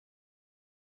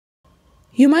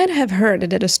You might have heard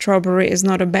that a strawberry is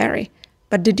not a berry,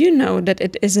 but did you know that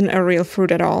it isn't a real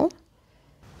fruit at all?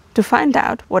 To find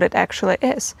out what it actually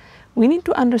is, we need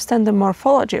to understand the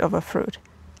morphology of a fruit,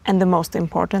 and the most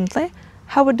importantly,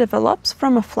 how it develops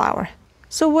from a flower.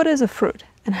 So what is a fruit,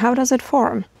 and how does it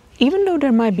form? Even though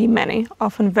there might be many,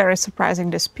 often very surprising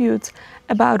disputes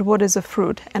about what is a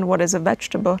fruit and what is a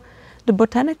vegetable, the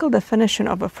botanical definition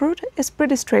of a fruit is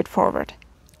pretty straightforward.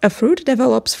 A fruit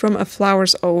develops from a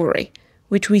flower's ovary,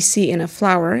 which we see in a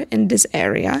flower in this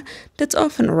area that's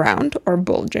often round or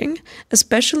bulging,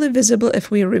 especially visible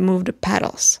if we remove the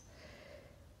petals.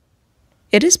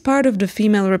 It is part of the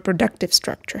female reproductive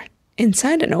structure.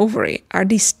 Inside an ovary are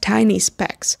these tiny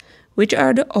specks, which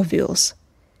are the ovules.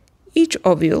 Each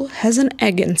ovule has an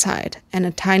egg inside and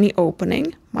a tiny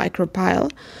opening, micropyle,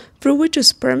 through which a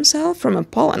sperm cell from a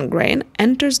pollen grain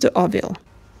enters the ovule.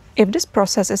 If this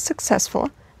process is successful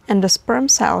and the sperm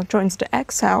cell joins the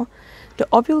egg cell, the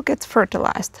ovule gets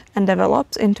fertilized and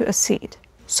develops into a seed.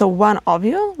 So one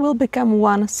ovule will become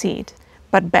one seed.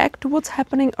 But back to what's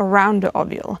happening around the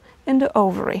ovule, in the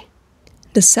ovary.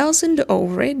 The cells in the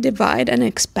ovary divide and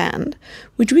expand,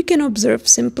 which we can observe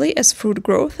simply as fruit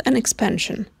growth and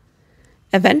expansion.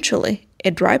 Eventually,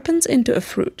 it ripens into a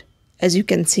fruit, as you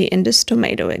can see in this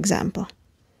tomato example.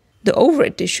 The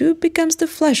ovary tissue becomes the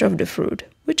flesh of the fruit,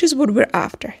 which is what we're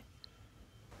after.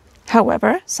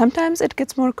 However, sometimes it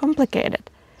gets more complicated,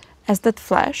 as that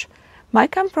flesh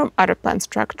might come from other plant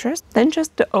structures than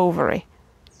just the ovary.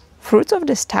 Fruits of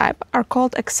this type are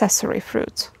called accessory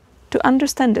fruits. To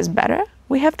understand this better,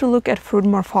 we have to look at fruit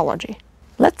morphology.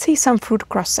 Let's see some fruit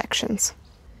cross-sections.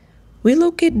 We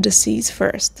locate the seeds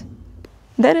first.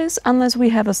 That is, unless we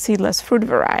have a seedless fruit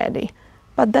variety,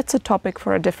 but that's a topic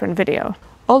for a different video.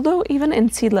 Although even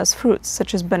in seedless fruits,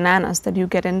 such as bananas that you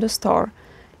get in the store,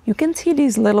 you can see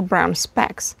these little brown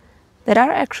specks that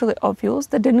are actually ovules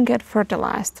that didn't get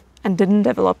fertilized and didn't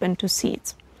develop into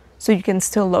seeds. So you can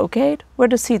still locate where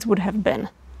the seeds would have been.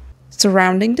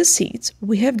 Surrounding the seeds,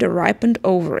 we have the ripened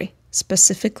ovary,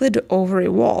 specifically the ovary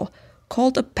wall,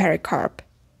 called a pericarp.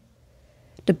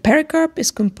 The pericarp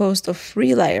is composed of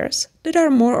 3 layers that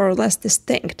are more or less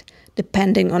distinct,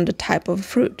 depending on the type of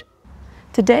fruit.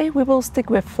 Today we will stick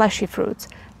with fleshy fruits,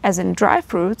 as in dry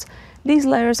fruits, these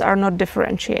layers are not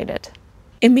differentiated.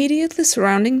 Immediately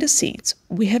surrounding the seeds,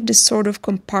 we have this sort of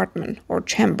compartment or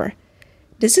chamber.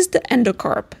 This is the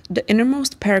endocarp, the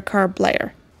innermost pericarp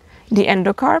layer. The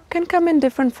endocarp can come in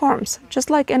different forms, just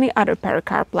like any other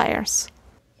pericarp layers.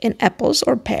 In apples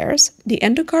or pears, the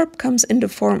endocarp comes in the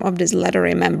form of this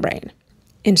leathery membrane.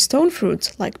 In stone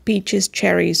fruits like peaches,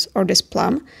 cherries, or this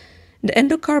plum, the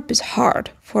endocarp is hard,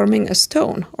 forming a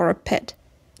stone or a pit.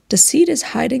 The seed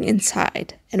is hiding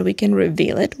inside, and we can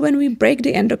reveal it when we break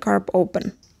the endocarp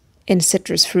open. In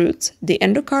citrus fruits, the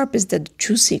endocarp is the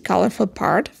juicy, colorful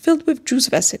part filled with juice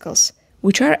vesicles,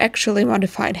 which are actually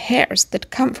modified hairs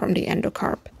that come from the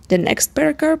endocarp. The next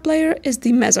pericarp layer is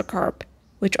the mesocarp,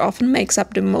 which often makes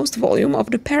up the most volume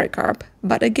of the pericarp,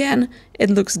 but again, it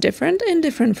looks different in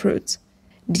different fruits.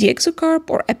 The exocarp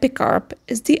or epicarp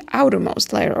is the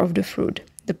outermost layer of the fruit,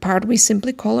 the part we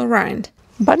simply call a rind.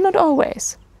 But not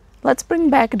always. Let's bring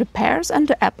back the pears and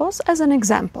the apples as an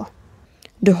example.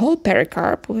 The whole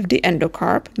pericarp with the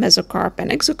endocarp, mesocarp and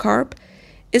exocarp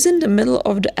is in the middle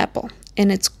of the apple,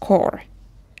 in its core.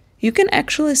 You can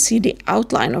actually see the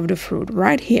outline of the fruit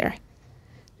right here.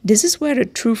 This is where the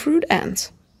true fruit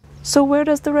ends. So where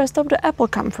does the rest of the apple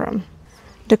come from?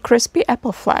 The crispy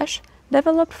apple flesh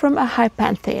developed from a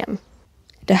hypanthium.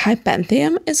 The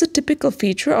hypanthium is a typical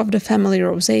feature of the family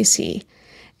Rosaceae,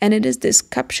 and it is this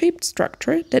cup-shaped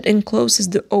structure that encloses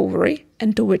the ovary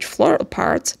and to which floral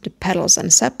parts, the petals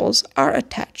and sepals, are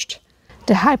attached.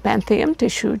 The hypanthium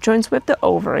tissue joins with the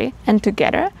ovary, and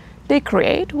together they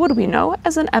create what we know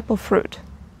as an apple fruit.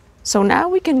 So now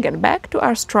we can get back to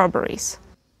our strawberries.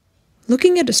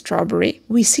 Looking at a strawberry,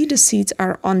 we see the seeds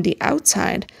are on the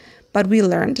outside, but we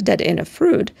learned that in a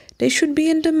fruit they should be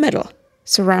in the middle,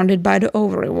 surrounded by the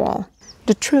ovary wall.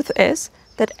 The truth is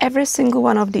that every single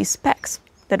one of these specks,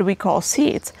 that we call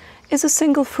seeds, is a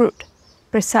single fruit,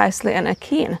 precisely an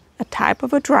achene, a type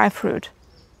of a dry fruit.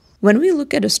 When we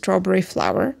look at a strawberry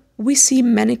flower, we see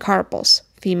many carpels,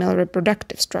 female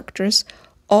reproductive structures,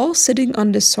 all sitting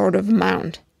on this sort of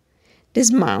mound.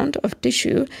 This mound of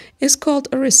tissue is called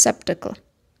a receptacle.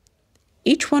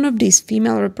 Each one of these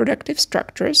female reproductive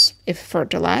structures, if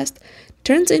fertilized,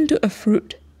 turns into a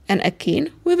fruit, an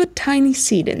achene with a tiny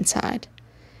seed inside.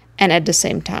 And at the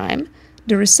same time,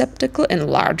 the receptacle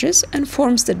enlarges and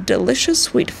forms the delicious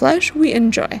sweet flesh we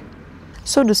enjoy.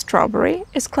 So the strawberry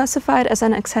is classified as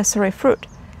an accessory fruit,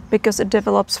 because it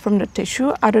develops from the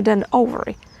tissue other than the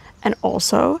ovary, and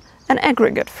also an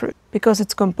aggregate fruit because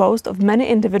it's composed of many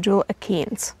individual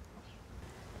achenes.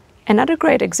 Another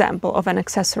great example of an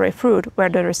accessory fruit where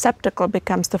the receptacle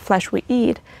becomes the flesh we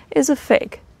eat is a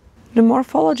fig. The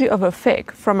morphology of a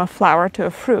fig from a flower to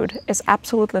a fruit is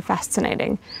absolutely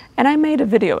fascinating, and I made a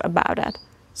video about it,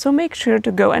 so make sure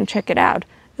to go and check it out,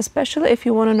 especially if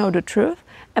you want to know the truth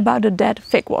about the dead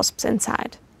fig wasps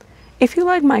inside. If you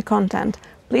like my content,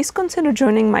 please consider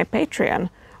joining my Patreon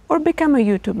or become a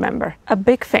YouTube member. A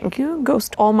big thank you goes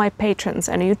to all my patrons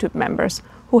and YouTube members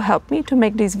who help me to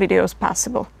make these videos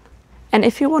possible. And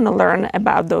if you want to learn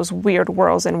about those weird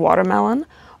whorls in watermelon,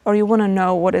 or you want to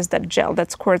know what is that gel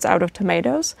that squirts out of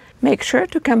tomatoes, make sure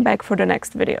to come back for the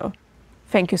next video.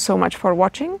 Thank you so much for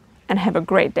watching and have a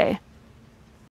great day.